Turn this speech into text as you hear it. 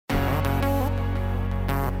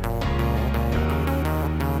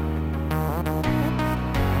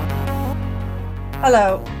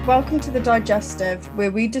Hello, welcome to The Digestive,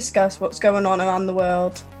 where we discuss what's going on around the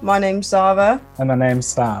world. My name's Zara. And my name's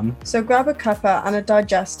Sam. So grab a cuppa and a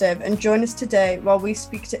digestive and join us today while we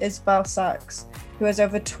speak to Isabel Sachs, who has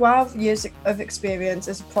over 12 years of experience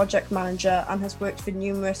as a project manager and has worked for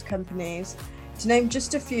numerous companies. To name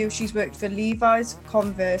just a few, she's worked for Levi's,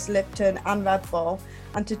 Converse, Lipton and Red Bull.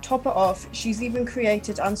 And to top it off, she's even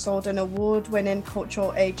created and sold an award-winning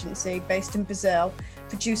cultural agency based in Brazil,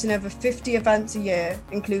 producing over 50 events a year,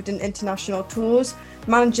 including international tours,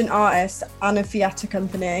 managing artists and a theatre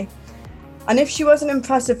company. And if she wasn't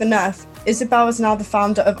impressive enough, Isabel is now the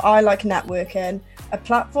founder of I Like Networking, a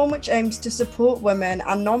platform which aims to support women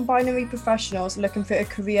and non-binary professionals looking for a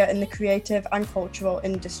career in the creative and cultural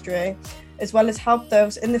industry, as well as help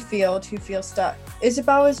those in the field who feel stuck.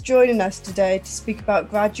 Isabel is joining us today to speak about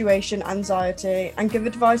graduation anxiety and give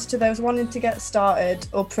advice to those wanting to get started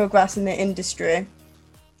or progress in the industry.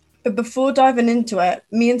 But before diving into it,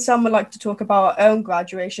 me and Sam would like to talk about our own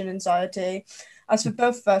graduation anxiety. As for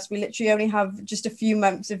both of us, we literally only have just a few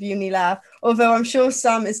months of uni left, although I'm sure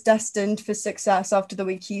Sam is destined for success after the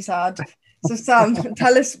week he's had. So Sam,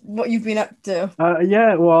 tell us what you've been up to.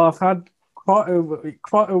 Well, I've had quite a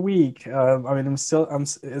week.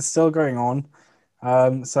 It's still going on.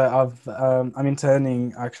 I'm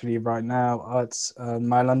interning actually right now at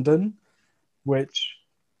My London, which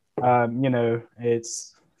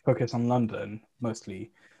it's focused on London mostly,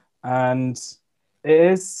 and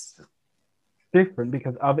it is different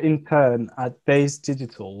because I've interned at Base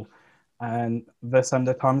Digital and the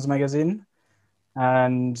Sunday Times magazine,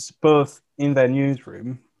 and both in their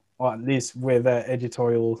newsroom, or at least with their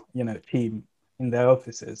editorial, team in their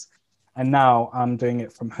offices. And now I'm doing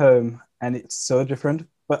it from home, and it's so different.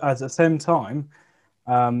 But at the same time,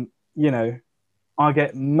 I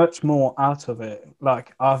get much more out of it.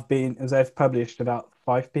 Like I've published about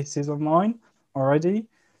 5 pieces of mine already,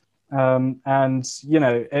 it's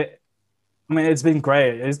been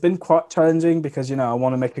great. It's been quite challenging because I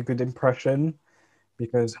want to make a good impression,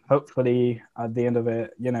 because hopefully at the end of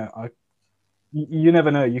it, you never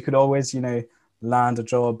know. You could always, land a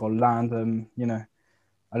job or land, a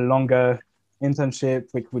longer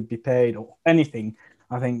internship which would be paid or anything.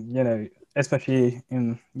 I think, especially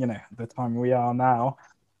in, the time we are now,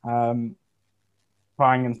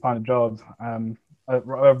 trying and find a job,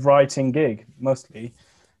 a writing gig mostly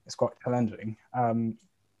is quite challenging.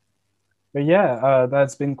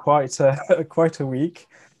 That's been quite a week,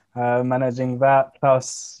 managing that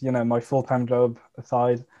plus, my full-time job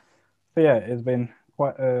aside. So yeah, it's been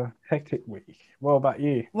quite a hectic week. What about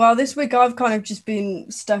you? Well, this week I've kind of just been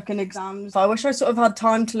stuck in exams. I wish I sort of had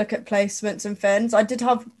time to look at placements and things. I did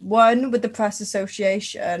have one with the Press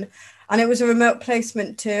Association, and it was a remote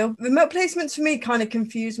placement too. Remote placements for me kind of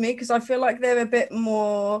confuse me because I feel like they're a bit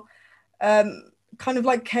more kind of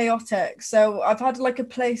like chaotic. So I've had like a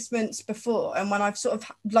placements before, and when I've sort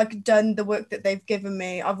of like done the work that they've given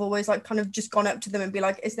me, I've always like kind of just gone up to them and be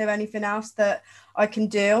like, is there anything else that I can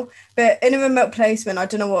do? But in a remote placement, I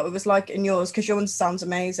don't know what it was like in yours, because yours sounds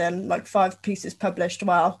amazing, like 5 pieces published.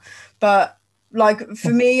 Well, but like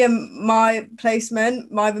for me and my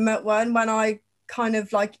placement, my remote one, when I kind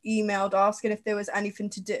of like emailed asking if there was anything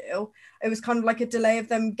to do, it was kind of like a delay of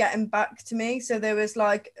them getting back to me. So there was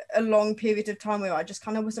like a long period of time where I just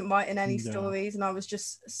kind of wasn't writing any stories, and I was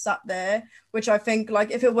just sat there, which I think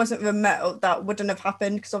like if it wasn't remote, that wouldn't have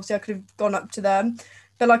happened, because obviously I could have gone up to them.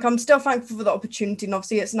 But like I'm still thankful for the opportunity, and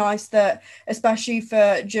obviously it's nice that, especially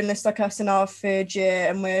for journalists like us in our 3rd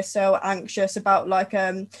year, and we're so anxious about like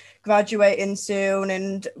graduating soon,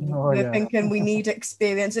 and we're thinking we need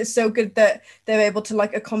experience. It's so good that they're able to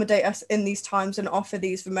like accommodate us in these times and offer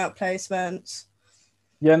these remote placements.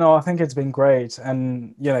 Yeah, no, I think it's been great.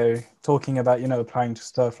 And talking about applying to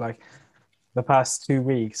stuff, like the past 2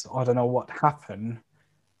 weeks, I don't know what happened,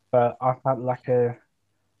 but I've had like a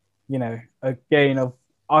gain of,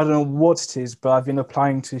 I don't know what it is, but I've been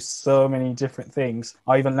applying to so many different things.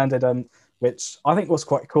 I even landed on, which I think was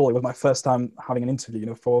quite cool. It was my first time having an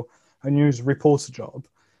interview, for a news reporter job.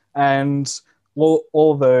 And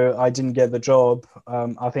although I didn't get the job,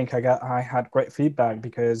 I think I had great feedback,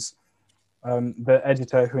 because the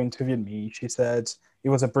editor who interviewed me, she said it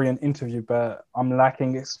was a brilliant interview, but I'm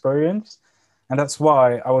lacking experience. And that's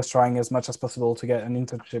why I was trying as much as possible to get an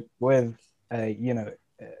internship with a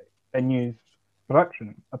news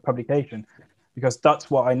production, a publication, because that's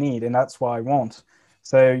what I need and that's what I want.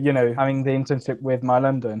 So, having the internship with My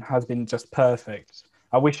London has been just perfect.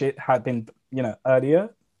 I wish it had been, earlier,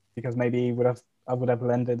 because maybe I would have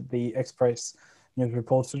landed the Express news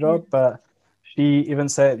reporter job. But she even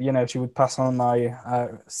said, she would pass on my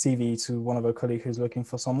CV to one of her colleagues who's looking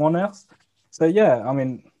for someone else. So yeah, I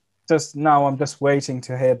mean, just now I'm just waiting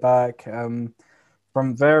to hear back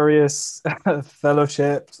from various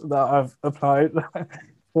fellowships that I've applied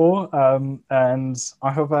for, and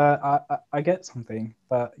I hope I get something.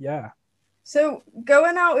 But yeah. So,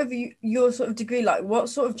 going out of your sort of degree, like what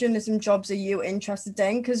sort of journalism jobs are you interested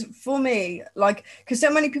in? Because for me, like, because so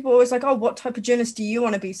many people are always like, oh, what type of journalist do you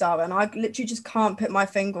want to be, Sarah? And I literally just can't put my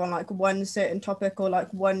finger on like one certain topic or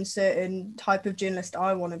like one certain type of journalist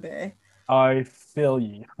I want to be. I feel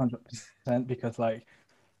you 100% because like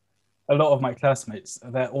a lot of my classmates,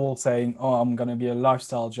 they're all saying, "Oh, I'm going to be a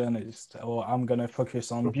lifestyle journalist, or I'm going to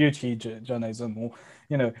focus on beauty journalism," or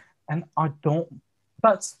you know, and I don't.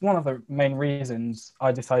 That's one of the main reasons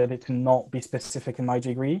I decided to not be specific in my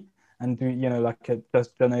degree and do like a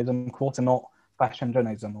just journalism course and not fashion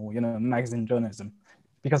journalism or magazine journalism,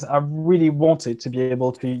 because I really wanted to be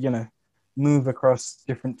able to move across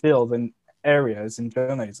different fields and areas in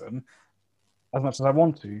journalism as much as I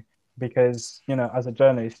want to, because as a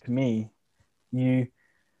journalist, to me, you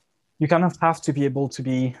you kind of have to be able to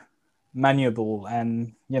be malleable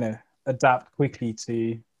and adapt quickly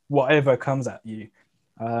to whatever comes at you.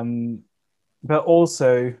 Um, but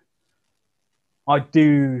also, I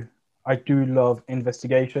do I do love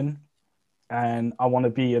investigation, and I want to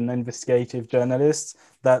be an investigative journalist.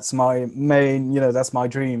 That's my main, that's my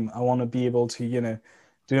dream. I want to be able to,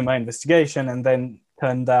 do my investigation and then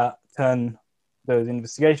turn those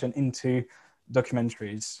investigation into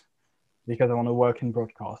documentaries because I want to work in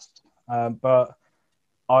broadcast. But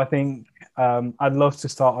I think I'd love to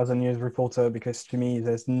start as a news reporter because to me,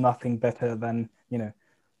 there's nothing better than,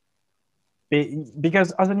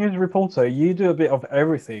 because as a news reporter, you do a bit of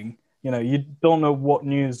everything. You don't know what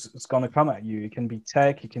news is going to come at you. It can be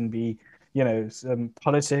tech, it can be, some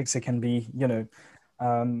politics, it can be,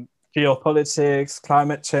 um, geopolitics,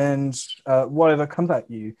 climate change, whatever comes at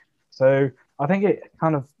you. So I think it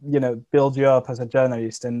kind of, builds you up as a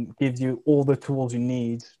journalist and gives you all the tools you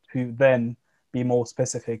need to then be more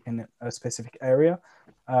specific in a specific area.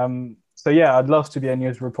 So yeah, I'd love to be a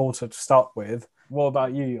news reporter to start with. What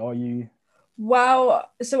about you? Are you Well,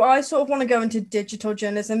 so I sort of want to go into digital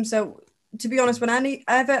journalism. So to be honest, when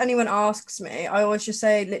anyone asks me, I always just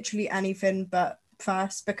say literally anything but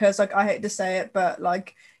press because like I hate to say it, but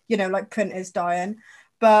like, like print is dying.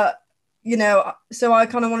 But so I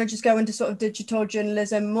kind of want to just go into sort of digital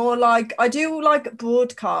journalism, more like I do like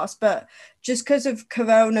broadcast, but just because of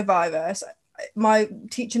coronavirus, my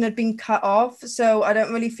teaching had been cut off, so I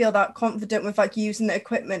don't really feel that confident with like using the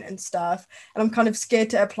equipment and stuff, and I'm kind of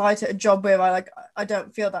scared to apply to a job where I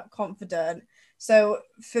don't feel that confident. So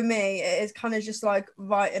for me it is kind of just like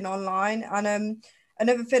writing online, and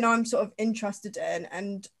another thing I'm sort of interested in,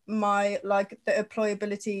 and my like the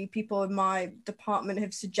employability people in my department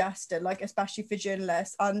have suggested, like especially for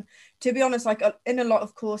journalists, and to be honest, like in a lot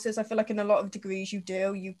of courses, I feel like in a lot of degrees you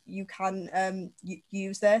can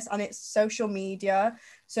use this, and it's social media.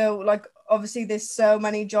 So like obviously there's so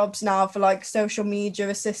many jobs now for like social media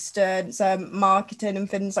assistants, marketing and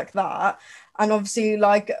things like that. And obviously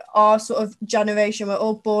like our sort of generation, we're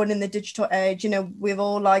all born in the digital age, we're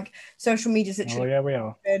all like social media is Oh literally yeah, we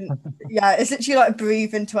are. yeah, it's literally like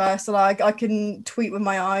breathing to us. So like I can tweet with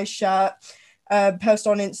my eyes shut, post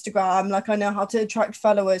on Instagram. Like I know how to attract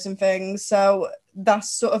followers and things. So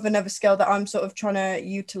that's sort of another skill that I'm sort of trying to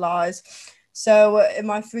utilize. So in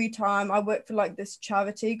my free time, I work for like this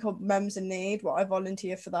charity called Mums in Need, what I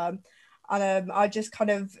volunteer for them. And I just kind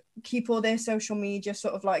of keep all their social media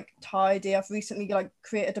sort of like tidy. I've recently like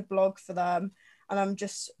created a blog for them, and I'm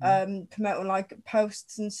just promoting like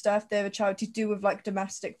posts and stuff. They're a charity to do with like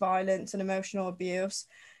domestic violence and emotional abuse.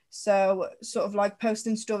 So sort of like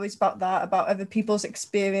posting stories about that, about other people's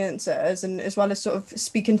experiences, and as well as sort of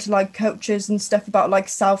speaking to like coaches and stuff about like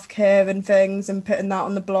self-care and things, and putting that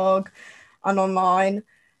on the blog and online.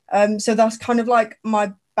 So that's kind of like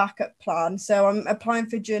my backup plan. So I'm applying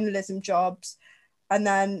for journalism jobs, and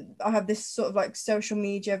then I have this sort of like social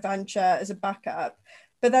media venture as a backup.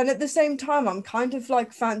 But then at the same time, I'm kind of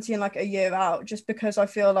like fancying like a year out, just because I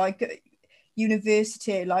feel like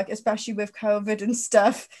university, like especially with COVID and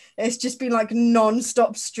stuff, it's just been like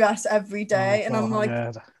non-stop stress every Oh day. And I'm God, like,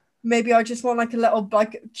 yeah. maybe I just want like a little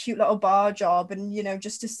like cute little bar job, and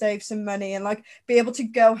just to save some money and like be able to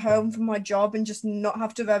go home from my job and just not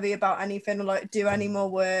have to worry about anything or like do any more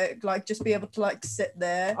work, like just be able to like sit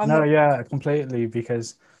there. I'm No, not. yeah, completely.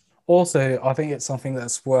 Because also, I think it's something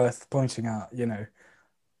that's worth pointing out.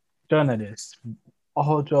 Journalists,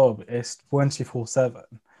 our job is 24/7.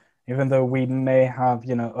 Even though we may have,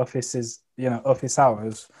 offices, office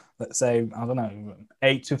hours, let's say, I don't know,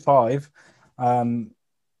 8 to 5.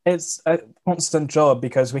 it's a constant job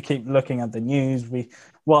because we keep looking at the news.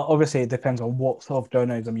 Well, obviously, it depends on what sort of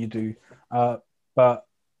journalism you do. Uh, but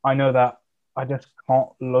I know that I just can't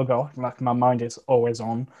log off. Like my mind is always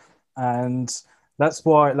on, and that's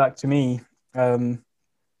why, like to me, um,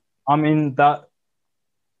 I'm in that.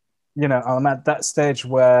 I'm at that stage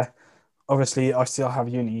where obviously I still have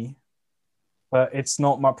uni, but it's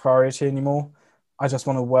not my priority anymore. I just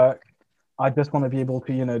want to work. I just want to be able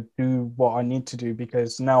to, do what I need to do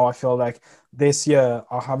because now I feel like this year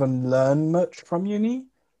I haven't learned much from uni.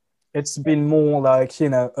 It's been more like,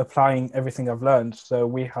 applying everything I've learned. So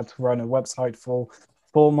we had to run a website for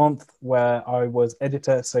 4 months where I was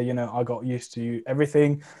editor. So, I got used to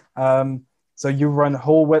everything. So you run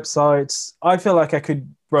whole websites. I feel like I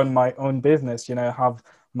could run my own business, have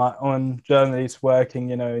my own journalists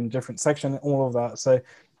working, in different sections, all of that. So,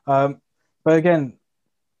 um, but again,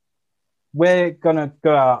 we're gonna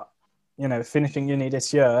go out, finishing uni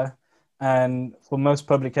this year, and for most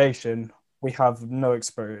publication, we have no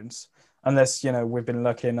experience unless we've been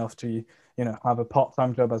lucky enough to have a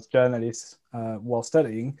part-time job as journalists while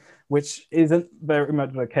studying, which isn't very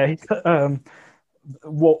much the case.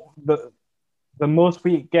 What the most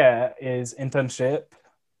we get is internship,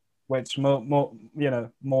 which more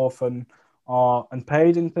often are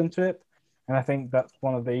unpaid internship. And I think that's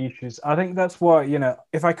one of the issues. I think that's why,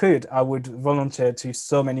 if I could, I would volunteer to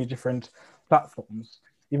so many different platforms,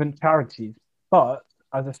 even charities. But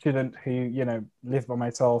as a student who, live by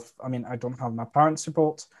myself, I mean, I don't have my parents'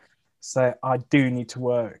 support. So I do need to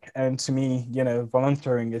work. And to me,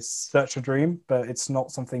 volunteering is such a dream, but it's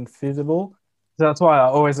not something feasible. So that's why I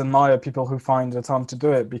always admire people who find the time to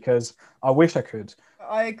do it because I wish I could.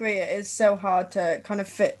 I agree. It is so hard to kind of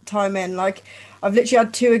fit time in. Like, I've literally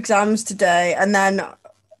had two exams today, and then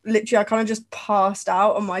literally I kind of just passed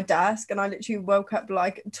out on my desk, and I literally woke up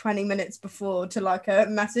like 20 minutes before to like a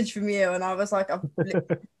message from you, and I was like, I've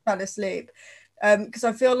literally fell asleep. Because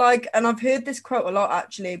I feel like, and I've heard this quote a lot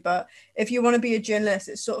actually, but if you want to be a journalist,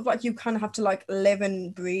 it's sort of like you kind of have to like live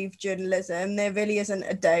and breathe journalism. There really isn't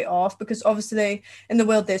a day off because obviously in the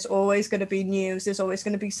world there's always going to be news, there's always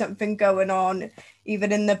going to be something going on.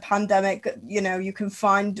 Even in the pandemic, you can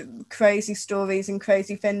find crazy stories and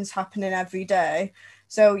crazy things happening every day.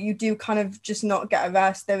 So you do kind of just not get a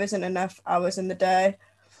rest. There isn't enough hours in the day.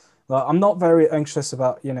 Well, I'm not very anxious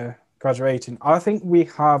about, graduating. I think we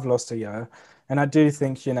have lost a year. And I do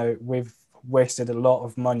think, we've wasted a lot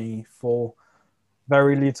of money for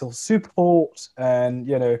very little support and,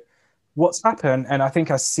 what's happened. And I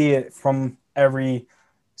think I see it from every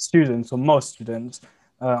student or most students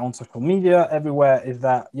on social media everywhere is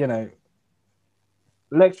that,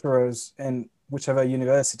 lecturers in whichever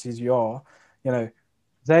universities you are, you know,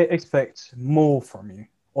 they expect more from you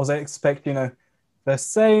or they expect, the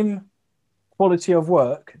same quality of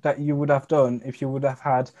work that you would have done if you would have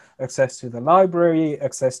had access to the library,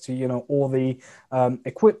 access to all the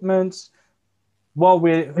equipment while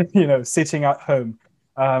we're sitting at home.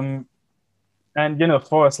 Um, and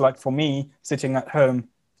for us, like for me, sitting at home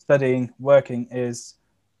studying, working is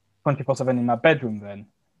 24/7 in my bedroom. Then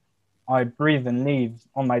I breathe and live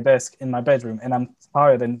on my desk in my bedroom, and I'm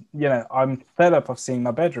tired and I'm fed up of seeing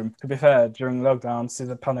my bedroom. To be fair, during lockdown, since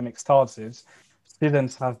the pandemic started,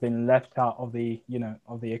 students have been left out of the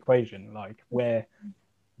equation. Like we're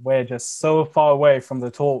just so far away from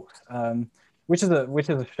the talks, which is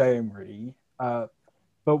a shame, really.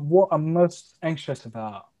 But what I'm most anxious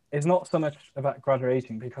about is not so much about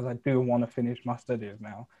graduating because I do want to finish my studies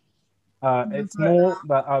now. It's more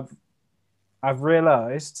that I've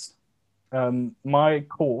realized my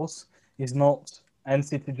course is not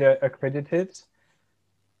NCTJ accredited,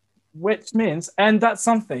 which means, and that's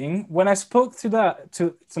something when I spoke to that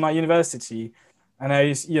to my university, and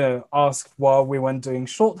I asked while we went doing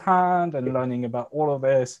shorthand and learning about all of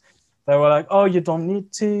this, they were like, "Oh, you don't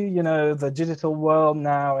need to, the digital world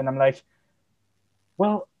now," and I'm like,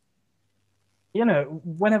 "Well,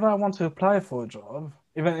 whenever I want to apply for a job,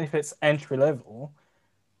 even if it's entry level,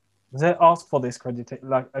 they ask for this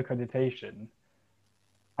accreditation."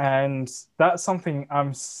 And that's something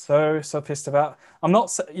I'm so pissed about. I'm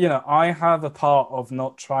not, I have a part of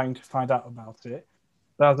not trying to find out about it.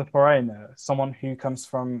 But as a foreigner, someone who comes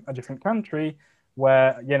from a different country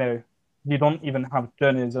where, you don't even have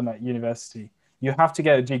journalism at university. You have to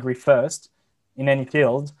get a degree first in any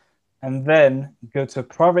field and then go to a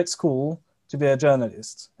private school to be a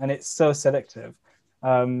journalist. And it's so selective.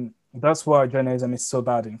 That's why journalism is so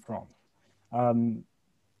bad in France. Um,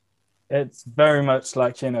 it's very much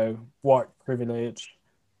like white privilege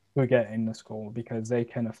who get in the school because they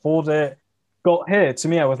can afford it. got here, to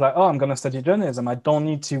me, I was like, oh, I'm going to study journalism. I don't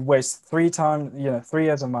need to waste 3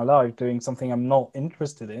 years of my life doing something I'm not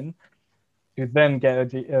interested in to then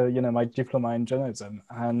get my diploma in journalism.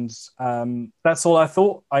 And that's all I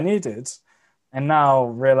thought I needed. And now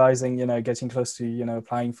realizing, getting close to,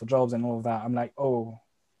 applying for jobs and all of that, I'm like, oh,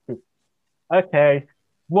 okay.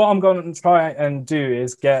 What I'm going to try and do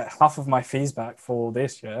is get half of my fees back for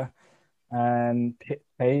this year and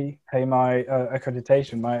pay my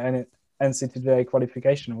accreditation, my NCTJ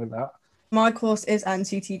qualification with that. My course is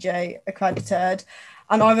NCTJ accredited,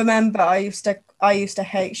 and I remember I used to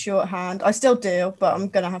hate shorthand. I still do, but I'm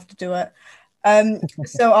gonna have to do it.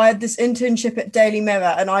 So I had this internship at Daily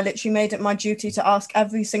Mirror, and I literally made it my duty to ask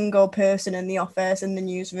every single person in the office, in the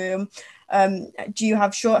newsroom, do you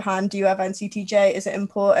have shorthand? Do you have NCTJ? Is it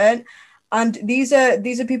important? And these are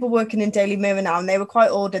people working in Daily Mirror now, and they were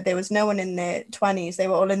quite older. There was no one in their 20s. They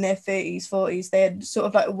were all in their 30s, 40s. They had sort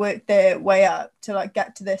of like worked their way up to like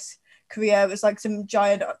get to this career. It was like some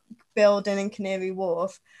giant building in Canary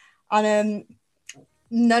Wharf, and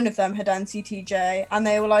none of them had NCTJ, and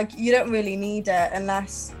they were like, you don't really need it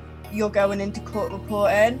unless you're going into court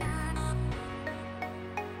reporting.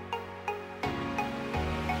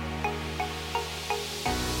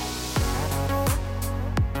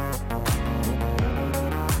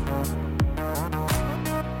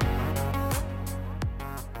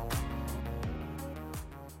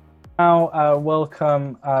 Now,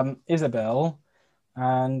 welcome Isabel,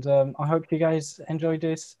 and I hope you guys enjoyed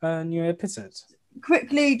this new episode.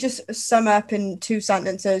 Quickly, just sum up in 2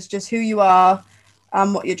 sentences just who you are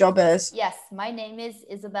and what your job is. Yes, my name is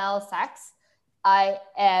Isabel Sachs. I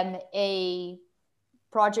am a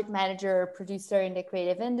project manager, producer in the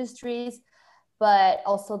creative industries, but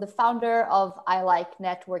also the founder of I Like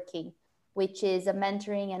Networking, which is a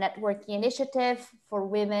mentoring and networking initiative for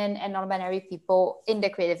women and non-binary people in the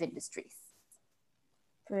creative industries.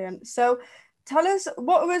 Brilliant. So tell us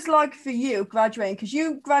what it was like for you graduating, because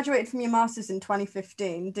you graduated from your master's in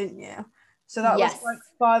 2015, didn't you? So that Yes. was like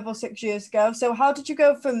 5 or 6 years ago. So how did you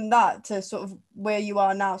go from that to sort of where you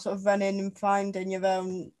are now, sort of running and finding your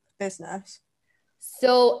own business?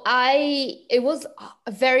 So it was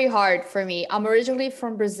very hard for me. I'm originally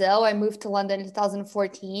from Brazil. I moved to London in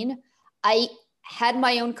 2014. I had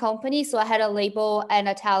my own company. So I had a label and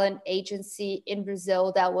a talent agency in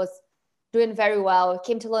Brazil that was doing very well. I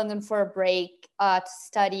came to London for a break to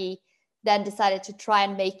study, then decided to try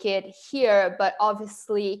and make it here. But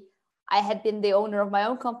obviously I had been the owner of my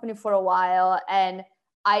own company for a while, and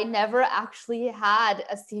I never actually had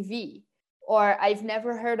a CV, or I've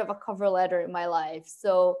never heard of a cover letter in my life.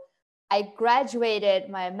 So I graduated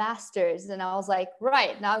my master's and I was like,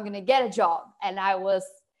 right, now I'm going to get a job. And I was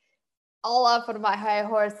all up on my high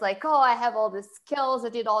horse, like, oh, I have all these skills. I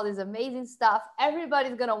did all this amazing stuff.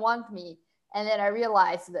 Everybody's going to want me. And then I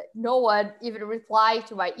realized that no one even replied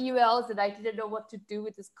to my emails, and I didn't know what to do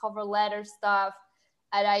with this cover letter stuff.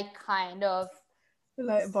 And I kind of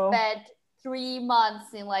spent 3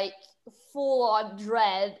 months in like full on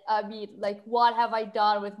dread. I mean, like, what have I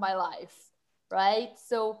done with my life? Right.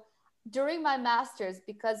 So during my master's,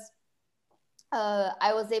 because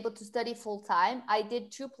I was able to study full time, I did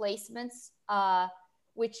 2 placements,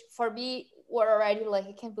 which for me were already like,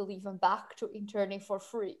 I can't believe I'm back to interning for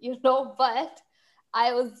free, but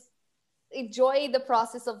I was enjoying the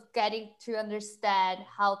process of getting to understand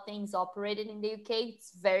how things operated in the UK.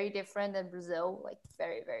 It's very different than Brazil, like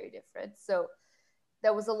very, very different. So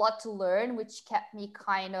there was a lot to learn, which kept me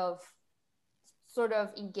kind of sort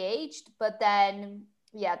of engaged. But then,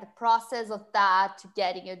 yeah, the process of that to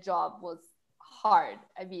getting a job was hard.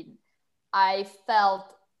 I mean, I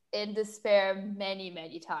felt in despair many,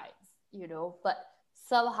 many times, but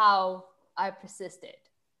somehow I persisted.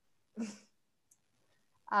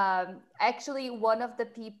 Actually, one of the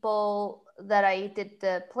people that I did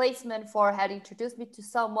the placement for had introduced me to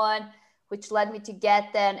someone, which led me to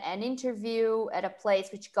get then an interview at a place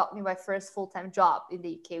which got me my first full-time job in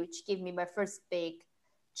the UK, which gave me my first big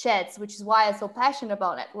chance, which is why I'm so passionate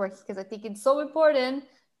about networking, because I think it's so important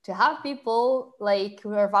to have people like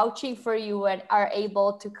who are vouching for you and are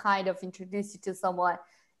able to kind of introduce you to someone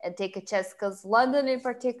and take a chance, because London in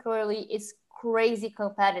particularly is crazy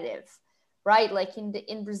competitive, right? Like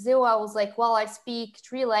in Brazil, I was like, well, I speak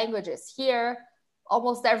 3 languages. Here,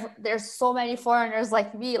 almost there's so many foreigners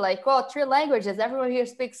like me, like, oh, 3 languages. Everyone here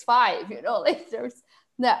speaks 5, like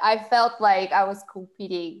I felt like I was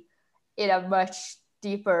competing in a much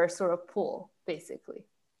deeper sort of pool, basically.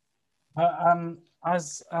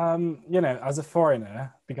 As as a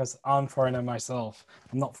foreigner, because I'm foreigner myself,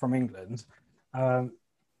 I'm not from England.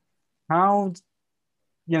 How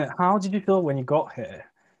did you feel when you got here?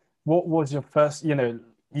 what was your first,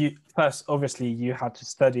 you first, obviously you had to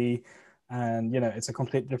study, and it's a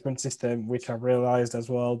complete different system, which I've realized as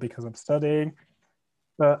well because I'm studying.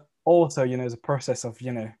 But also, the process of,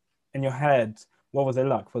 in your head, what was it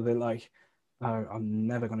like? Was it like, oh, I'm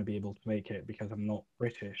never going to be able to make it because I'm not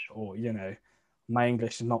British, or, my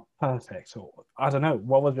English is not perfect, or I don't know.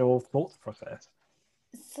 What was your thought process?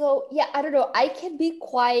 So yeah, I don't know. I can be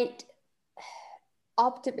quite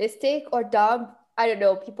optimistic or dumb. I don't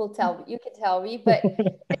know. People tell me. You can tell me, but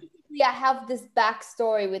basically, I have this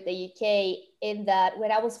backstory with the UK in that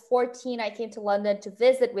when I was 14, I came to London to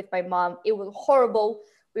visit with my mom. It was horrible.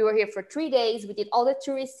 We were here for 3 days. We did all the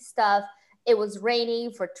touristy stuff. It was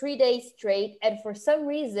raining for 3 days straight. And for some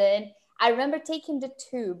reason, I remember taking the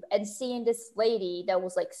tube and seeing this lady that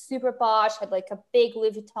was like super posh, had like a big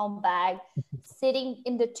Louis Vuitton bag, sitting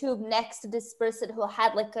in the tube next to this person who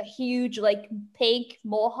had like a huge, like pink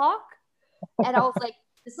mohawk. And I was like,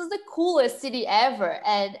 this is the coolest city ever.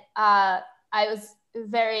 And I was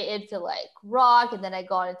very into like rock, and then I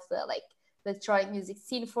got into the like electronic music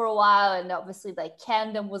scene for a while, and obviously like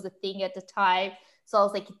Camden was a thing at the time. So I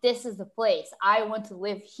was like, this is the place. I want to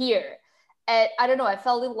live here. And I don't know, I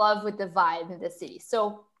fell in love with the vibe in the city.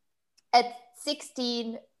 So at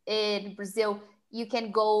 16 in Brazil, you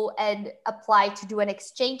can go and apply to do an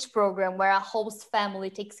exchange program where a host family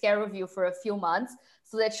takes care of you for a few months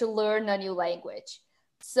so that you learn a new language.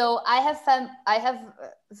 So I have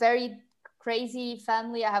a very crazy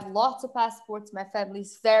family. I have lots of passports. My family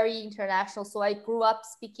is very international. So I grew up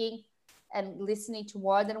speaking and listening to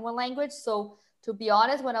more than one language. So to be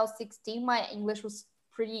honest, when I was 16, my English was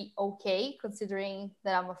pretty okay considering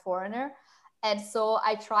that I'm a foreigner. And so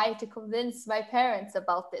I tried to convince my parents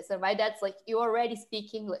about this. And my dad's like, you already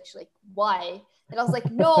speak English. Like, why? And I was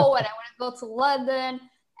like, no, and I want to go to London.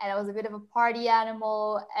 And I was a bit of a party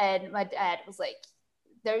animal. And my dad was like,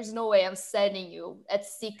 there's no way I'm sending you at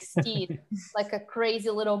 16, like a crazy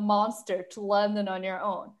little monster to London on your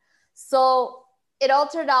own. So it all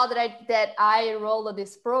turned out that I enrolled in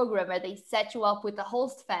this program and they set you up with a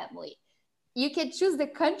host family. You can choose the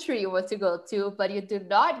country you want to go to, but you do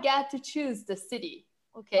not get to choose the city.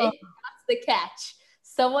 Okay, Oh. that's the catch.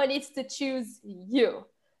 Someone needs to choose you.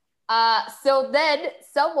 So then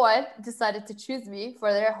someone decided to choose me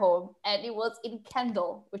for their home, and it was in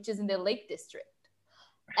Kendal, which is in the Lake District.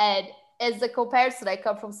 And as a comparison, I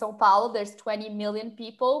come from Sao Paulo. There's 20 million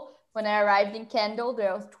people. When I arrived in Kendal,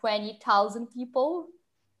 there was 20,000 people.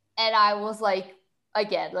 And I was like,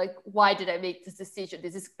 again, like, why did I make this decision?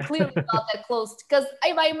 This is clearly not that close. Because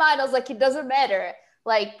in my mind, I was like, it doesn't matter.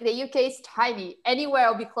 Like, the UK is tiny. Anywhere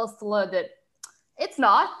I'll be close to London. It's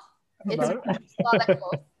not. It's No. not that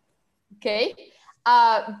close. Okay.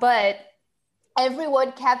 But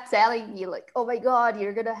everyone kept telling me, like, oh my God,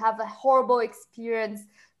 you're going to have a horrible experience.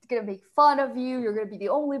 They're going to make fun of you. You're going to be the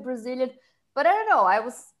only Brazilian. But I don't know. I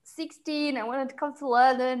was 16. I wanted to come to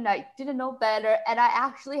London. I didn't know better. And I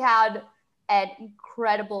actually had an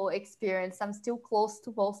incredible experience. I'm still close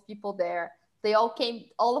to most people there. They all came,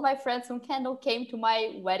 all of my friends from Kendal came to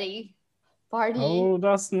my wedding party. Oh,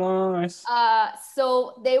 that's nice.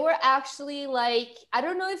 So they were actually like, I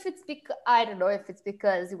don't know if it's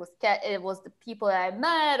because it was the people that I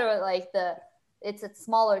met, or like it's a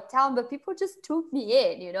smaller town, but people just took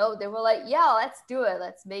me in, They were like, yeah, let's do it.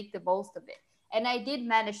 Let's make the most of it. And I did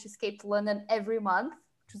manage to escape to London every month,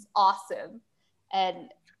 which was awesome.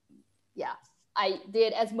 And yeah, I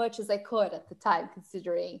did as much as I could at the time,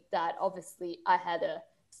 considering that obviously I had a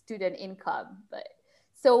student income. But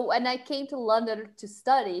so when I came to London to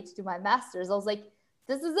study, to do my master's, I was like,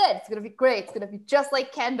 this is it. It's going to be great. It's going to be just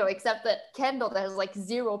like Kendal, except that Kendal, there's like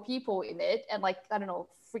 0 people in it. And like, I don't know,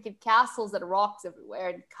 freaking castles and rocks everywhere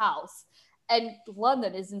and cows. And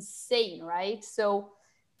London is insane, right? So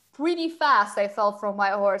pretty fast, I fell from my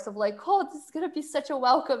horse of like, oh, this is going to be such a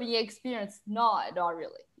welcoming experience. Not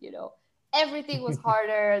really, Everything was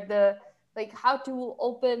harder. The like how to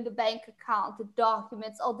open the bank account, the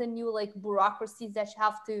documents, all the new like bureaucracies that you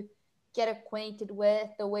have to get acquainted with,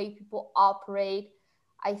 the way people operate.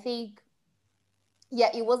 I think, yeah,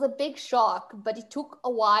 it was a big shock, but it took a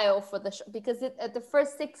while for because at the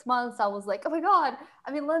first 6 months, I was like, oh my God,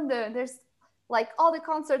 I'm in London. There's like all the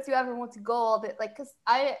concerts you ever want to go, all the like, cause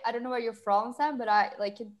I don't know where you're from, Sam, but I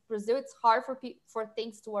like in Brazil, it's hard for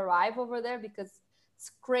things to arrive over there because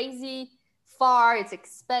it's crazy far, it's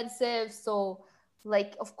expensive. So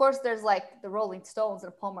like, of course, there's like the Rolling Stones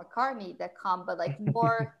and Paul McCartney that come, but like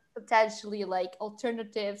more potentially like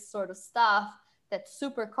alternative sort of stuff that's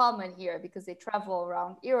super common here because they travel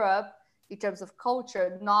around Europe in terms of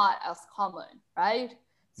culture, not as common, right?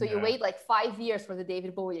 So you wait like 5 years for the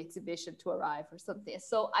David Bowie exhibition to arrive or something.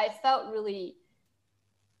 So I felt really,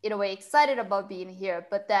 in a way, excited about being here.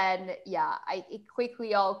 But then, it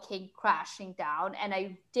quickly all came crashing down. And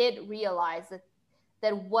I did realize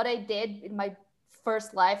that what I did in my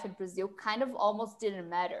first life in Brazil kind of almost didn't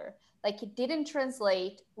matter. Like it didn't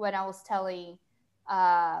translate when I was telling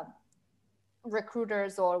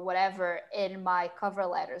recruiters or whatever in my cover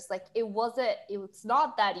letters. Like it's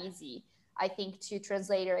not that easy, I think, to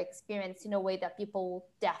translate your experience in a way that people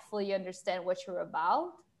definitely understand what you're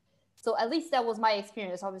about. So at least that was my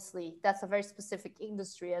experience. Obviously, that's a very specific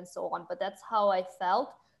industry and so on, but that's how I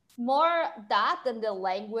felt. More that than the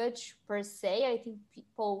language per se. I think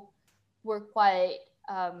people were quite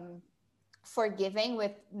forgiving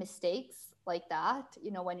with mistakes like that.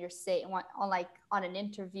 You know, when you're saying on an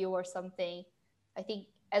interview or something, I think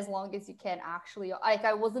as long as you can actually, like,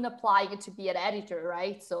 I wasn't applying it to be an editor,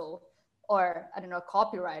 right? So, or I don't know, a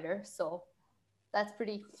copywriter. So that's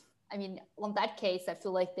pretty, I mean, on that case, I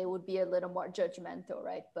feel like they would be a little more judgmental,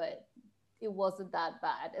 right? But it wasn't that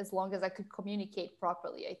bad as long as I could communicate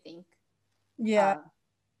properly, I think. Yeah.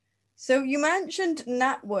 So you mentioned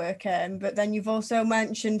networking, but then you've also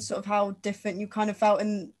mentioned sort of how different you kind of felt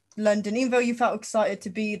in London, even though you felt excited to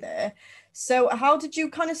be there. So how did you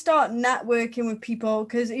kind of start networking with people?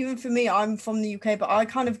 Because even for me, I'm from the UK, but I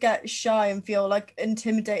kind of get shy and feel like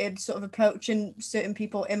intimidated sort of approaching certain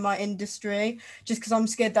people in my industry, just because I'm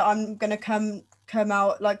scared that I'm going to come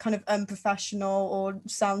out like kind of unprofessional or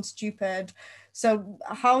sound stupid. So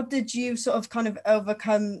how did you sort of kind of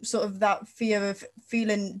overcome sort of that fear of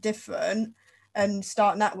feeling different and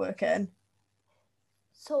start networking?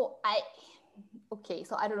 So I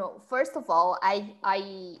don't know. First of all, I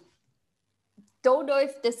don't know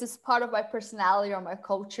if this is part of my personality or my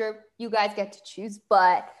culture. You guys get to choose,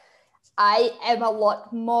 but I am a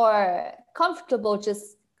lot more comfortable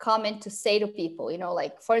just coming to say to people, you know,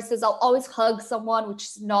 like for instance, I'll always hug someone, which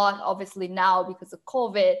is not obviously now because of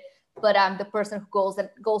COVID, but I'm the person who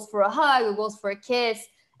goes for a hug, who goes for a kiss.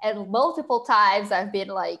 And multiple times I've been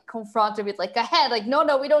like confronted with like a head, like,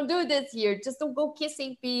 no, we don't do this here. Just don't go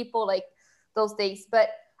kissing people, like those things. But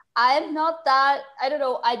I'm not that, I don't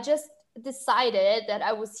know. I just decided that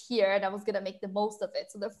I was here and I was going to make the most of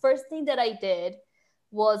it. So the first thing that I did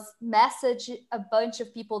was message a bunch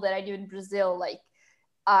of people that I knew in Brazil. Like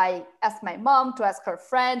I asked my mom to ask her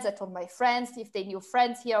friends. I told my friends if they knew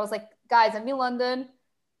friends here. I was like, guys, I'm in London.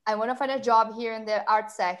 I want to find a job here in the art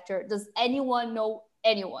sector. Does anyone know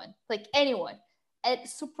anyone? Like anyone. And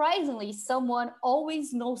surprisingly, someone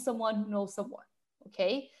always knows someone who knows someone.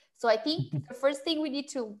 Okay. So I think the first thing we need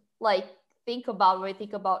to like think about when we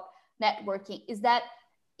think about networking is that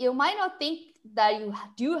you might not think that you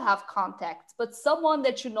do have contacts, but someone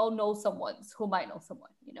that you know knows someone who might know someone,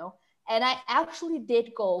 you know. And I actually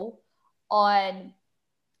did go on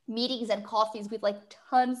meetings and coffees with like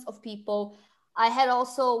tons of people. I had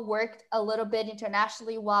also worked a little bit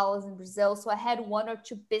internationally while I was in Brazil. So I had one or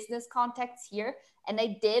two business contacts here. And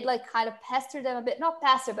I did like kind of pester them a bit, not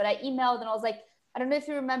pester, but I emailed and I was like, I don't know if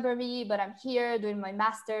you remember me, but I'm here doing my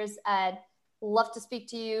master's and love to speak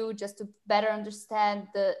to you just to better understand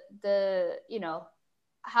the you know,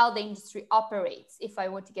 how the industry operates. If I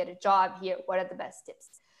want to get a job here, what are the best tips?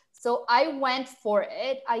 So I went for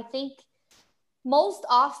it. I think most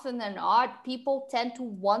often than not, people tend to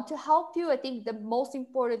want to help you. I think the most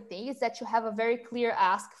important thing is that you have a very clear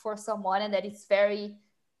ask for someone and that it's very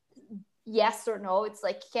yes or no. It's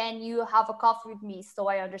like, can you have a coffee with me so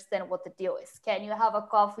I understand what the deal is? Can you have a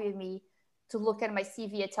coffee with me to look at my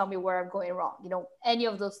CV and tell me where I'm going wrong? You know, any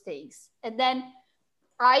of those things. And then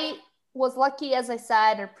I was lucky, as I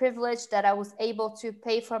said, or privileged that I was able to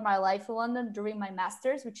pay for my life in London during my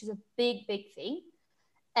master's, which is a big, big thing.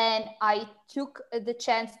 And I took the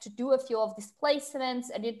chance to do a few of these placements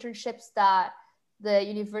and internships that the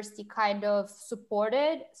university kind of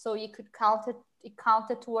supported. So you could count it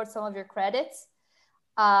counted towards some of your credits.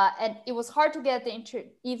 And it was hard to get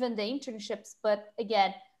even the internships. But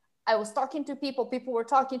again, I was talking to people. People were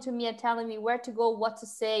talking to me and telling me where to go, what to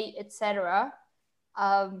say, etc.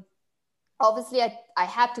 Obviously, I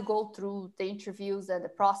had to go through the interviews and the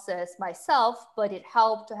process myself, but it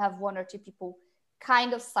helped to have one or two people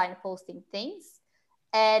kind of signposting things.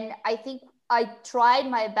 And I think I tried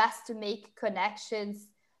my best to make connections,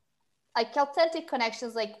 like authentic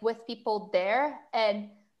connections, like with people there. And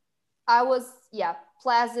I was,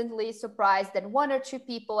 pleasantly surprised that one or two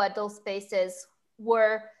people at those spaces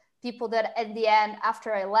were people that at the end,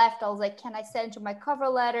 after I left, I was like, can I send you my cover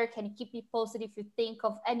letter? Can you keep me posted if you think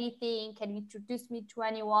of anything? Can you introduce me to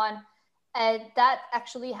anyone? And that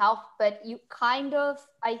actually helped, but you kind of,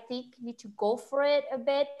 I think, need to go for it a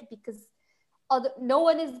bit, because no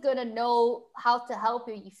one is gonna know how to help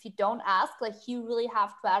you if you don't ask. Like, you really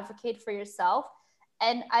have to advocate for yourself.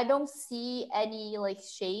 And I don't see any like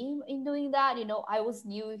shame in doing that. I was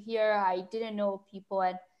new here, I didn't know people,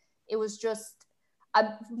 and it was just,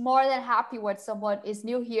 I'm more than happy when someone is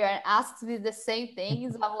new here and asks me the same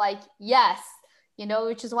things. I'm like, yes,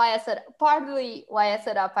 which is why I said, partly why I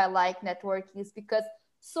said up I like networking, is because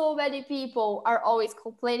so many people are always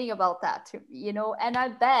complaining about that to me, and I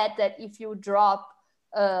bet that if you drop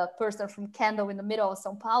a person from Kendall in the middle of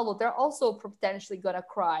Sao Paulo, they're also potentially gonna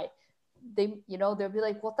cry. They'll be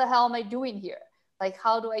like, what the hell am I doing here? Like,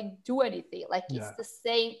 how do I do anything? Like, it's Yeah. the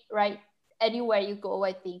same, right? Anywhere you go,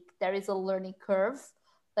 I think there is a learning curve.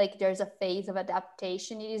 Like, there's a phase of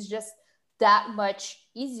adaptation. It is just that much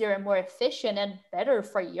easier and more efficient and better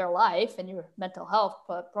for your life and your mental health,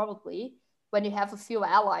 but probably, when you have a few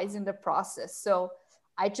allies in the process. So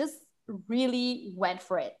I just really went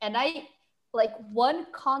for it. And I like one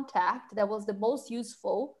contact that was the most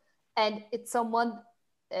useful, and it's someone,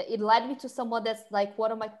 it led me to someone that's like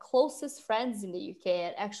one of my closest friends in the UK,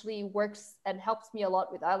 and actually works and helps me a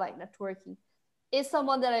lot with I like networking, is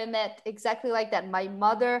someone that I met exactly like that. My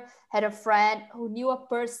mother had a friend who knew a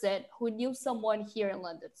person who knew someone here in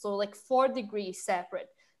London. So like 4 degrees separate.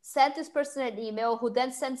 Sent this person an email, who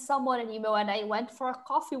then sent someone an email, and I went for a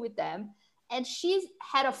coffee with them. And she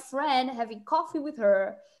had a friend having coffee with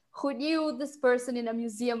her who knew this person in a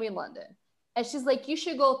museum in London. And she's like, you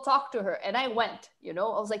should go talk to her. And I went, I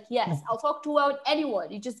was like, yes, I'll talk to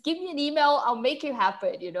anyone. You just give me an email, I'll make it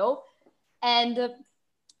happen. And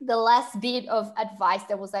the last bit of advice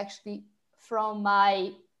that was actually from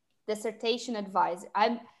my dissertation advisor.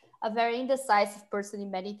 I'm a very indecisive person in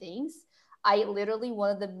many things. I literally,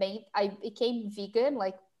 I became vegan,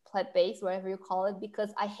 like plant-based, whatever you call it,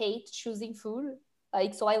 because I hate choosing food.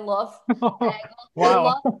 Like, so I love,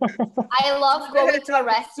 Wow. I love going to a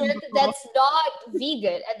restaurant that's not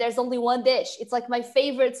vegan and there's only one dish. It's like my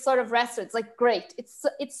favorite sort of restaurant. It's like, great.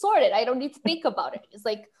 It's sorted. I don't need to think about it. It's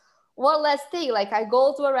like one less thing. Like, I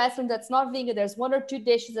go to a restaurant that's not vegan. There's 1 or 2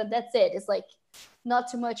 dishes and that's it. It's like not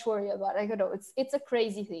too much worry about. I don't know. It's a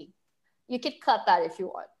crazy thing. You could cut that if you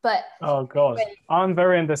want, but Oh God, I'm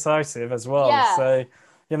very indecisive as well. yeah, So,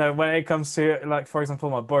 when it comes to, like, for example,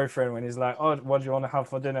 my boyfriend, when he's like, "Oh, what do you want to have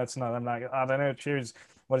for dinner tonight?" I'm like, "I don't know, choose.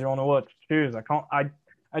 What do you want to watch? Choose." I can't.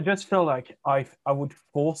 I just feel like I would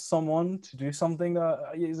force someone to do something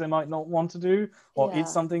that they might not want to do, or eat yeah.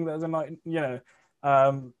 something that they might.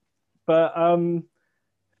 Um, but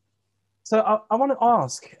So I want to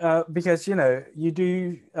ask, because you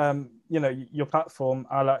do, your platform,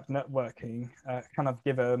 I like networking, kind of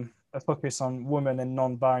give a focus on women and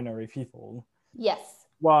non-binary people. Yes.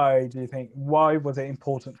 Why was it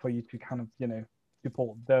important for you to kind of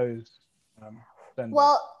support those genders?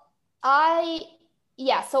 Well,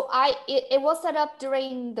 so it was set up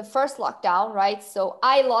during the first lockdown, right? So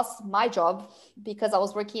I lost my job because I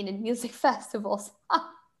was working in music festivals.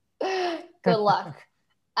 Good luck.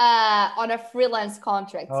 On a freelance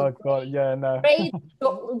contract. So Oh God, yeah, no. great,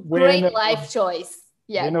 We great know life choice.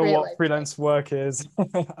 we Yeah, know great what life choice. freelance work is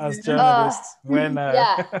as Uh, journalists. We know.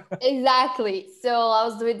 yeah, exactly. So I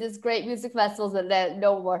was doing these great music festivals, and then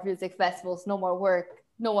no more music festivals, no more work.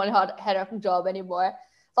 No one had a job anymore.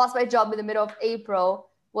 Lost my job in the middle of April.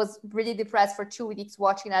 Was really depressed for 2 weeks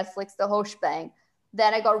watching Netflix, the whole shebang.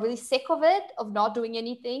 Then I got really sick of it, of not doing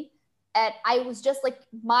anything. And I was just like,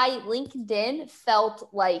 my LinkedIn felt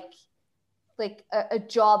like a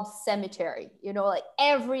job cemetery, like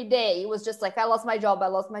every day it was just like, I lost my job,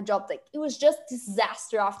 like it was just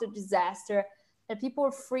disaster after disaster, and people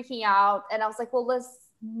were freaking out, and I was like, well, this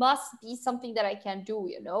must be something that I can do,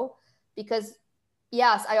 because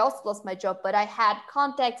yes, I also lost my job, but I had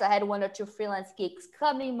contacts, I had 1 or 2 freelance gigs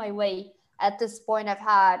coming my way. At this point, I've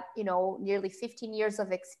had nearly 15 years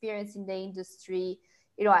of experience in the industry.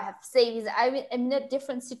 I have savings. I'm in a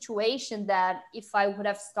different situation than if I would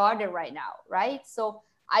have started right now, right? So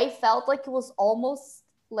I felt like it was almost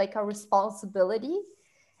like a responsibility.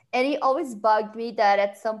 And it always bugged me that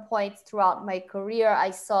at some points throughout my career,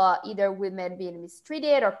 I saw either women being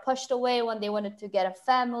mistreated or pushed away when they wanted to get a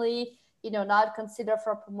family, not considered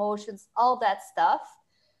for promotions, all that stuff.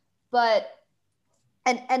 But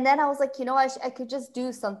and then I was like, I could just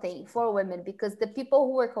do something for women, because the people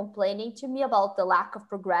who were complaining to me about the lack of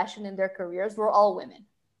progression in their careers were all women,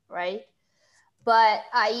 right? But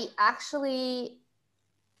I actually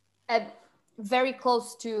am very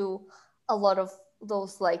close to a lot of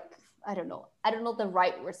those, like, I don't know the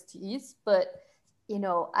right words to use, but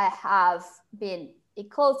I have been a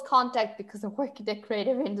close contact because I work in the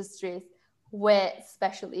creative industries with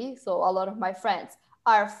especially, so a lot of my friends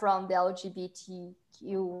are from the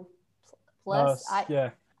LGBTQ plus. Yeah.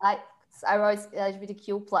 I was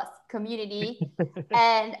LGBTQ plus community.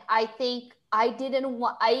 And I think I didn't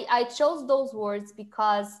want, I chose those words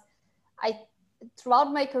because I,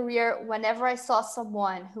 throughout my career, whenever I saw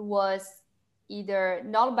someone who was either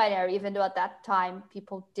non-binary, even though at that time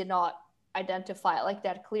people did not identify like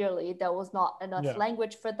that clearly, there was not enough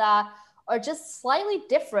language for that, or just slightly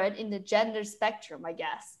different in the gender spectrum, I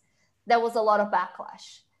guess, there was a lot of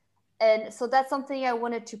backlash. And so that's something I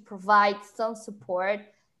wanted to provide some support.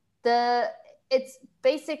 It's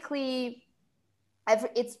basically,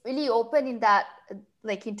 it's really open in that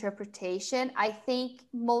like interpretation. I think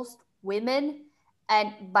most women,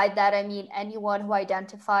 and by that I mean anyone who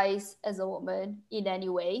identifies as a woman in any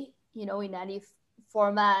way, you know, in any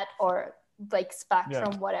format or like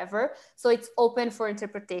spectrum, whatever. So it's open for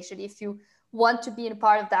interpretation. If you want to be a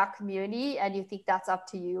part of that community and you think that's up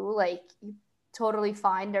to you, like, totally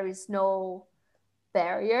fine. There is no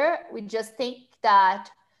barrier. We just think that,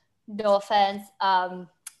 no offense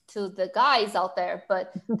to the guys out there,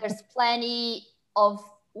 but there's plenty of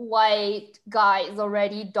white guys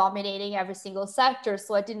already dominating every single sector.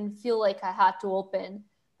 So I didn't feel like I had to open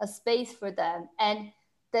a space for them. And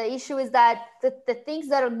the issue is that the things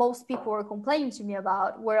that most people were complaining to me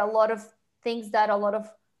about were a lot of things that a lot of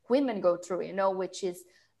women go through, you know, which is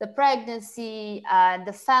the pregnancy and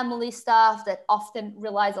the family stuff that often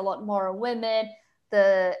relies a lot more on women.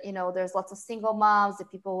 There's lots of single moms, the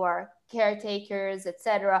people who are caretakers,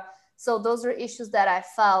 etc. So those are issues that I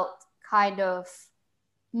felt kind of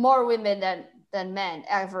more women than men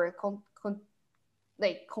ever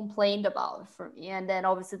complained about for me. And then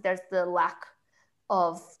obviously there's the lack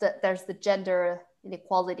of there's the gender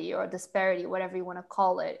inequality or disparity, whatever you want to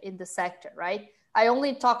call it, in the sector, right? I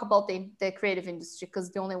only talk about the creative industry because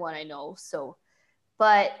it's the only one I know. So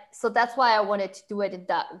that's why I wanted to do it in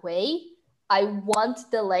that way. I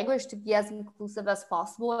want the language to be as inclusive as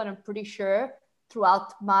possible. And I'm pretty sure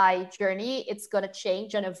throughout my journey, it's going to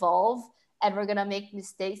change and evolve and we're going to make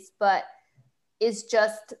mistakes, but it's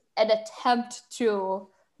just an attempt to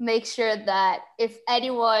make sure that if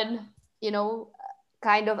anyone,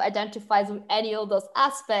 kind of identifies with any of those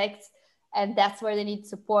aspects and that's where they need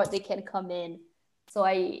support, they can come in. So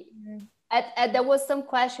there was some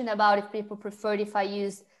question about if people preferred if I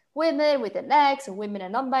use women with an X or women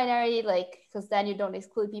and non-binary, because then you don't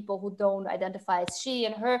exclude people who don't identify as she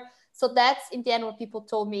and her. So that's in the end what people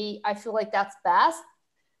told me. I feel like that's best.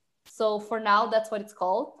 So for now, that's what it's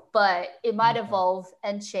called, but it might evolve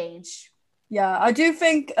and change. Yeah, I do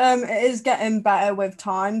think it is getting better with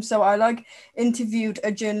time. So I interviewed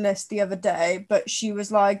a journalist the other day, but she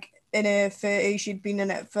was in her 30s. She'd been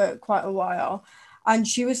in it for quite a while. And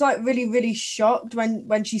she was really, really shocked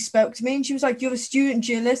when she spoke to me. And she was like, "You're a student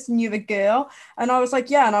journalist and you're a girl." And I was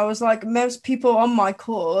like, "Yeah." And I was like, "Most people on my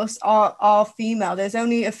course are female. There's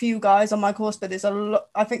only a few guys on my course, but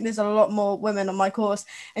I think there's a lot more women on my course."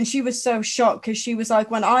 And she was so shocked because she was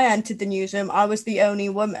like, "When I entered the newsroom, I was the only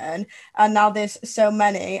woman. And now there's so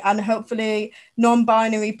many. And hopefully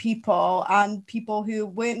non-binary people and people who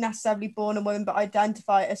weren't necessarily born a woman but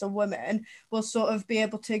identify as a woman will sort of be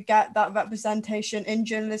able to get that representation in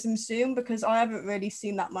journalism soon, because I haven't really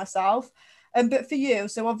seen that myself." But for you,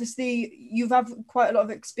 so obviously you've had quite a lot of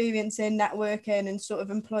experience in networking and sort of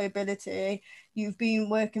employability. You've been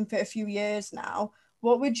working for a few years now.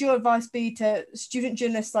 What would your advice be to student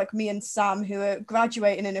journalists like me and Sam who are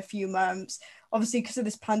graduating in a few months? Obviously, because of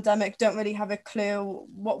this pandemic, don't really have a clue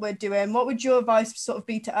what we're doing. What would your advice sort of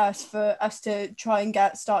be to us for us to try and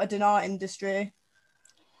get started in our industry?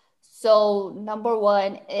 So number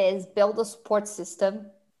one is build a support system.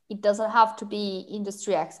 It doesn't have to be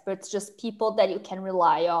industry experts, just people that you can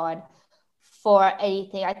rely on for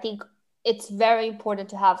anything. I think it's very important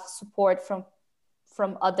to have support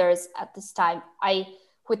from others at this time.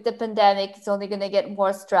 With the pandemic, it's only going to get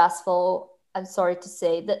more stressful. I'm sorry to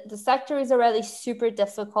say that the sector is already super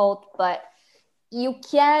difficult, but you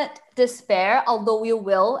can't despair, although you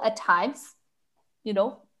will at times,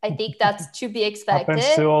 I think that's to be expected.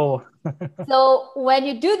 Happens to all. So when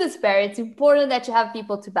you do despair, it's important that you have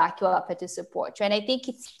people to back you up and to support you. And I think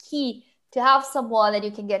it's key to have someone that you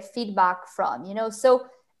can get feedback from, So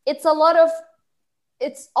it's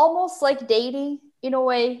almost like dating in a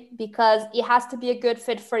way, because it has to be a good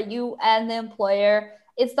fit for you and the employer.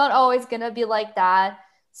 It's not always going to be like that.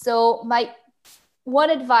 So my one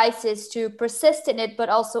advice is to persist in it, but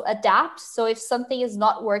also adapt. So if something is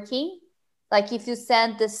not working, like if you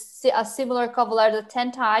send a similar cover letter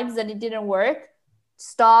 10 times and it didn't work,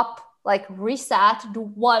 stop, like reset, do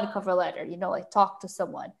one cover letter, you know, like talk to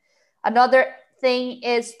someone. Another thing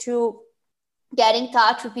is to get in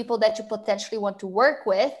touch with people that you potentially want to work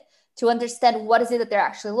with, to understand what is it that they're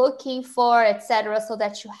actually looking for, etc., so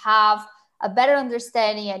that you have a better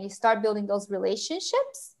understanding and you start building those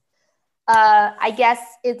relationships. I guess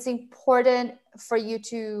it's important for you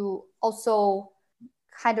to also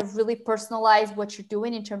kind of really personalize what you're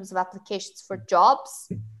doing in terms of applications for jobs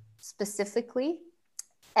specifically,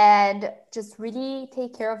 and just really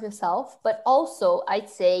take care of yourself. But also, I'd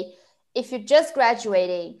say if you're just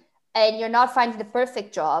graduating and you're not finding the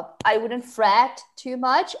perfect job, I wouldn't fret too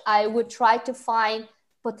much. I would try to find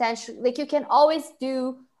potential, like you can always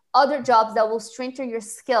do other jobs that will strengthen your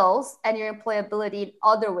skills and your employability in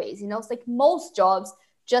other ways. You know, it's like most jobs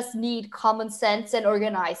just need common sense and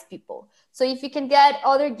organized people. So if you can get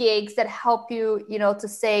other gigs that help you, you know, to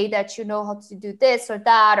say that you know how to do this or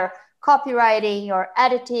that, or copywriting or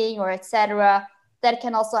editing or etc., that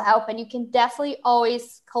can also help. And you can definitely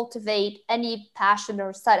always cultivate any passion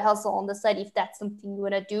or side hustle on the side if that's something you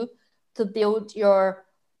want to do to build your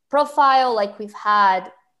profile. Like we've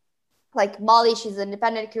had, like Molly, she's an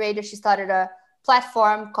independent creator. She started a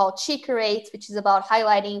platform called She Curates, which is about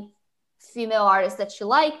highlighting female artists that she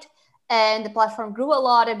liked. And the platform grew a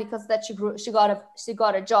lot, and because of that she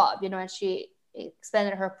got a job, you know, and she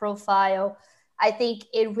expanded her profile. I think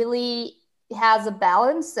it really has a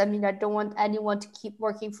balance. I mean, I don't want anyone to keep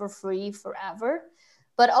working for free forever.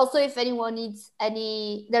 But also, if anyone needs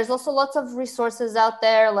any, there's also lots of resources out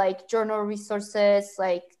there, like journal resources,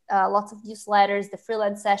 like lots of newsletters, the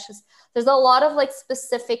freelance sessions. There's a lot of like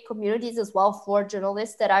specific communities as well for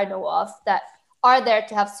journalists that I know of that are there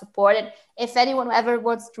to have support. And if anyone ever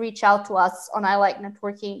wants to reach out to us on I Like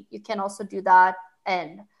Networking, you can also do that.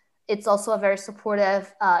 And it's also a very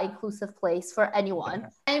supportive, inclusive place for anyone.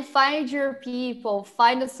 And find your people,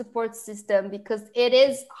 find a support system, because it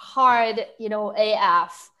is hard, you know,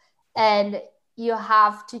 AF. And you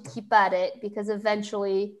have to keep at it, because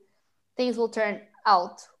eventually things will turn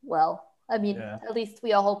out well. I mean, at least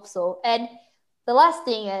we all hope so. And the last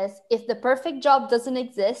thing is, if the perfect job doesn't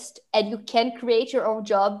exist and you can create your own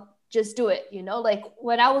job, just do it. You know, like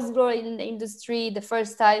when I was growing in the industry the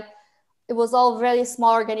first time, it was all very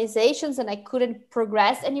small organizations and I couldn't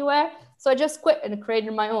progress anywhere. So I just quit and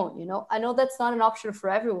created my own, you know. I know that's not an option for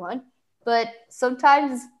everyone, but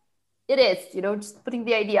sometimes it is, you know, just putting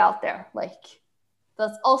the idea out there. Like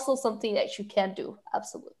that's also something that you can do.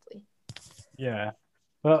 Absolutely. Yeah.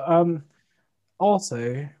 But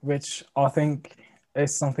also, which I think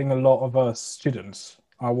is something a lot of us students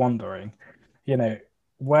are wondering, you know,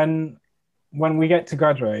 when we get to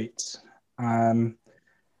graduate,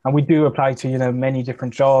 and we do apply to, you know, many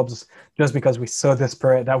different jobs just because we're so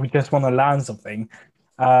desperate that we just want to land something.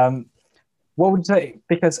 What would you say?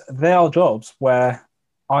 Because there are jobs where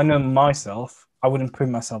I know myself, I wouldn't put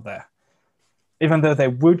myself there. Even though they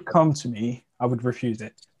would come to me, I would refuse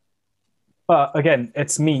it. But again,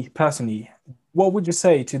 it's me personally. What would you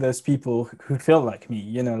say to those people who feel like me?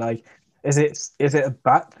 You know, like, is it a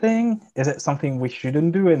bad thing? Is it something we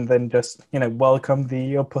shouldn't do and then just, you know, welcome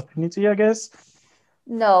the opportunity, I guess?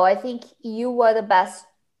 No, I think you are the best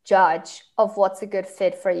judge of what's a good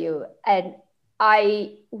fit for you. And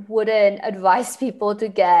I wouldn't advise people to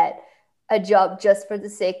get a job just for the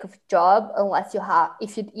sake of job, unless you have,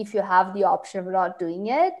 if you have the option of not doing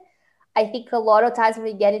it. I think a lot of times when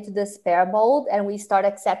we get into despair mode and we start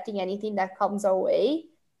accepting anything that comes our way,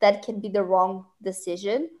 that can be the wrong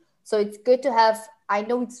decision. So it's good to have, I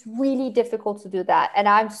know it's really difficult to do that. And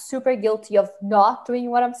I'm super guilty of not doing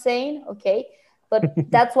what I'm saying. Okay. But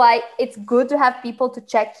that's why it's good to have people to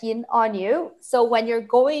check in on you. So when you're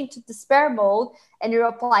going into despair mode and you're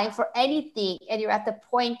applying for anything and you're at the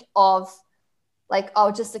point of like,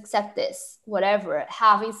 I'll just accept this, whatever,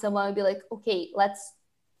 having someone be like, okay, let's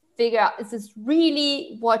figure out, is this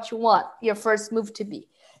really what you want your first move to be?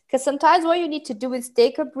 Because sometimes what you need to do is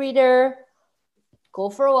take a breather, go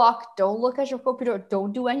for a walk, don't look at your computer,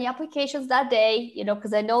 don't do any applications that day, you know,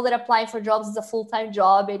 because I know that applying for jobs is a full-time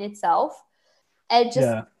job in itself. And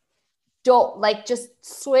just don't, like, just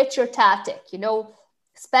switch your tactic, you know,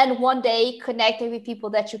 spend one day connecting with people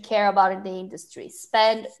that you care about in the industry,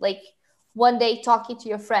 spend like one day talking to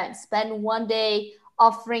your friends, spend one day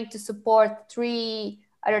offering to support 3,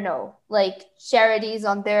 I don't know, like charities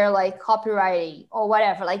on their like copywriting or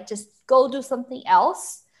whatever. Like just go do something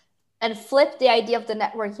else and flip the idea of the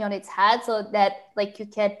networking on its head, so that like you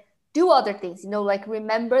can do other things, you know, like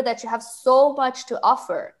remember that you have so much to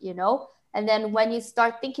offer, you know. And then when you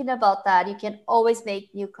start thinking about that, you can always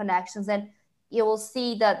make new connections, and you will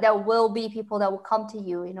see that there will be people that will come to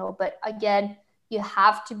you, you know. But again, you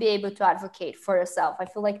have to be able to advocate for yourself. I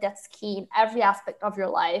feel like that's key in every aspect of your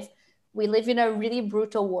life. We live in a really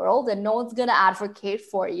brutal world and no one's going to advocate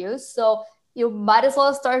for you. So you might as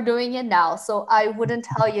well start doing it now. So I wouldn't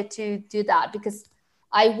tell you to do that because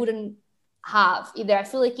I wouldn't have either. I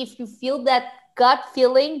feel like if you feel that gut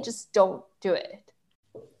feeling, just don't do it.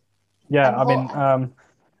 Yeah, I mean,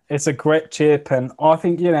 it's a great tip. And I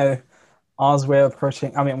think, as we're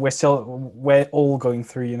approaching, I mean, we're all going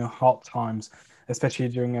through, hard times, especially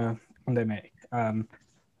during a pandemic.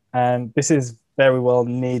 And this is very well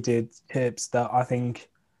needed tips that I think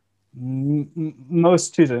most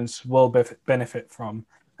students will benefit from.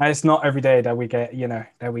 And it's not every day that we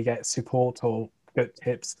get support or good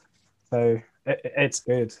tips. So it's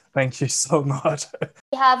good. Thank you so much.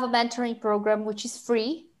 We have a mentoring program which is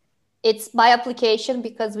free. It's by application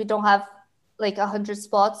because we don't have like 100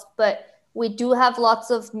 spots, but we do have lots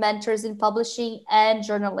of mentors in publishing and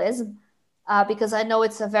journalism because I know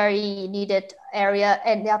it's a very needed area,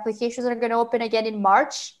 and the applications are going to open again in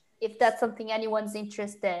March. If that's something anyone's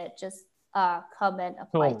interested, just come and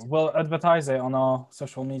apply. Cool. We'll advertise it on our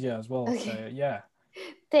social media as well. Okay. So yeah.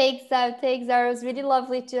 Thanks, Zara. It was really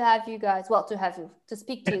lovely to have you guys. Well, to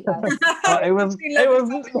speak to you guys. It was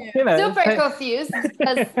super confused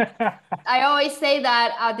because I always say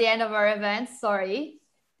that at the end of our events. Sorry,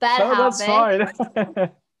 bad habit. That's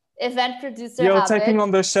fine. Event producer. You're habit. taking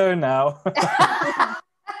on the show now.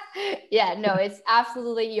 Yeah, no, it's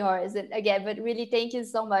absolutely yours. And again, but really, thank you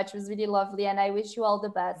so much. It was really lovely, and I wish you all the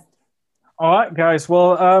best. All right, guys.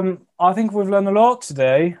 Well, I think we've learned a lot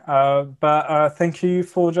today, but thank you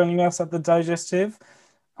for joining us at the Digestive,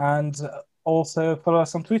 and also follow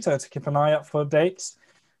us on Twitter to keep an eye out for updates.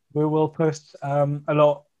 We will post a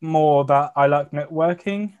lot more about I Like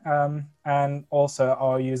Networking, and also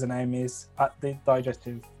our username is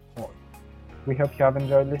 @the_digestive. We hope you have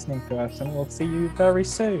enjoyed listening to us, and we'll see you very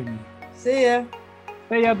soon. See ya.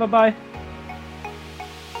 See ya. Bye-bye.